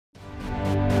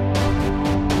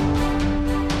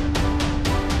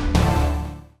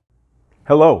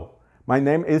Hello, my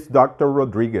name is Dr.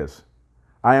 Rodriguez.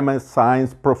 I am a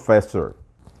science professor.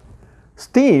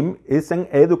 STEAM is an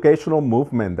educational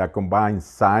movement that combines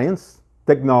science,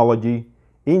 technology,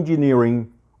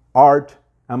 engineering, art,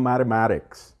 and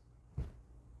mathematics.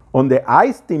 On the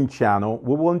iSTEAM channel,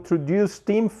 we will introduce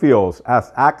STEAM fields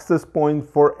as access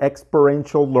points for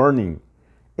experiential learning,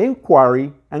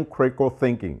 inquiry, and critical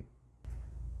thinking.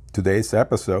 Today's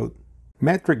episode: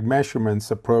 metric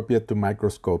measurements appropriate to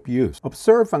microscope use.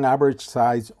 Observe an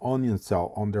average-sized onion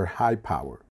cell under high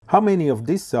power. How many of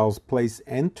these cells placed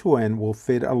end-to-end will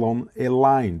fit along a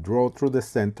line drawn through the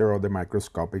center of the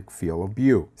microscopic field of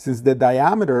view? Since the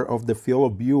diameter of the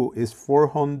field of view is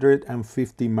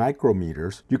 450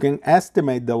 micrometers, you can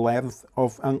estimate the length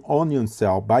of an onion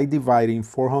cell by dividing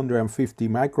 450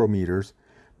 micrometers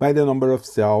by the number of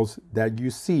cells that you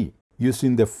see.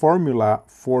 Using the formula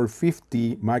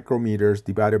 450 micrometers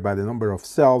divided by the number of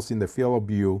cells in the field of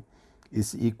view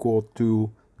is equal to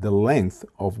the length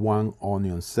of one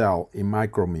onion cell in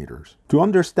micrometers. To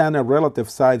understand the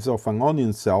relative size of an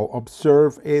onion cell,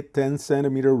 observe a 10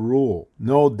 centimeter rule.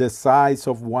 Note the size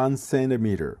of 1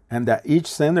 centimeter and that each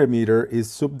centimeter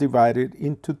is subdivided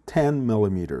into 10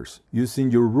 millimeters. Using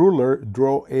your ruler,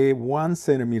 draw a 1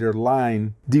 centimeter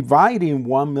line. Dividing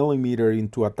 1 millimeter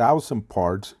into 1,000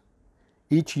 parts,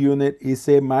 each unit is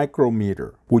a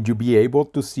micrometer. Would you be able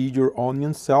to see your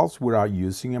onion cells without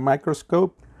using a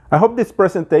microscope? I hope this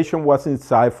presentation was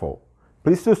insightful.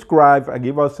 Please subscribe and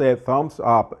give us a thumbs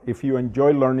up if you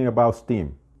enjoy learning about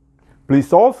STEAM.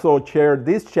 Please also share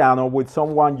this channel with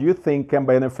someone you think can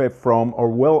benefit from or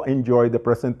will enjoy the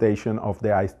presentation of the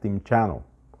iSTEAM channel.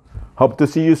 Hope to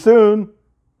see you soon!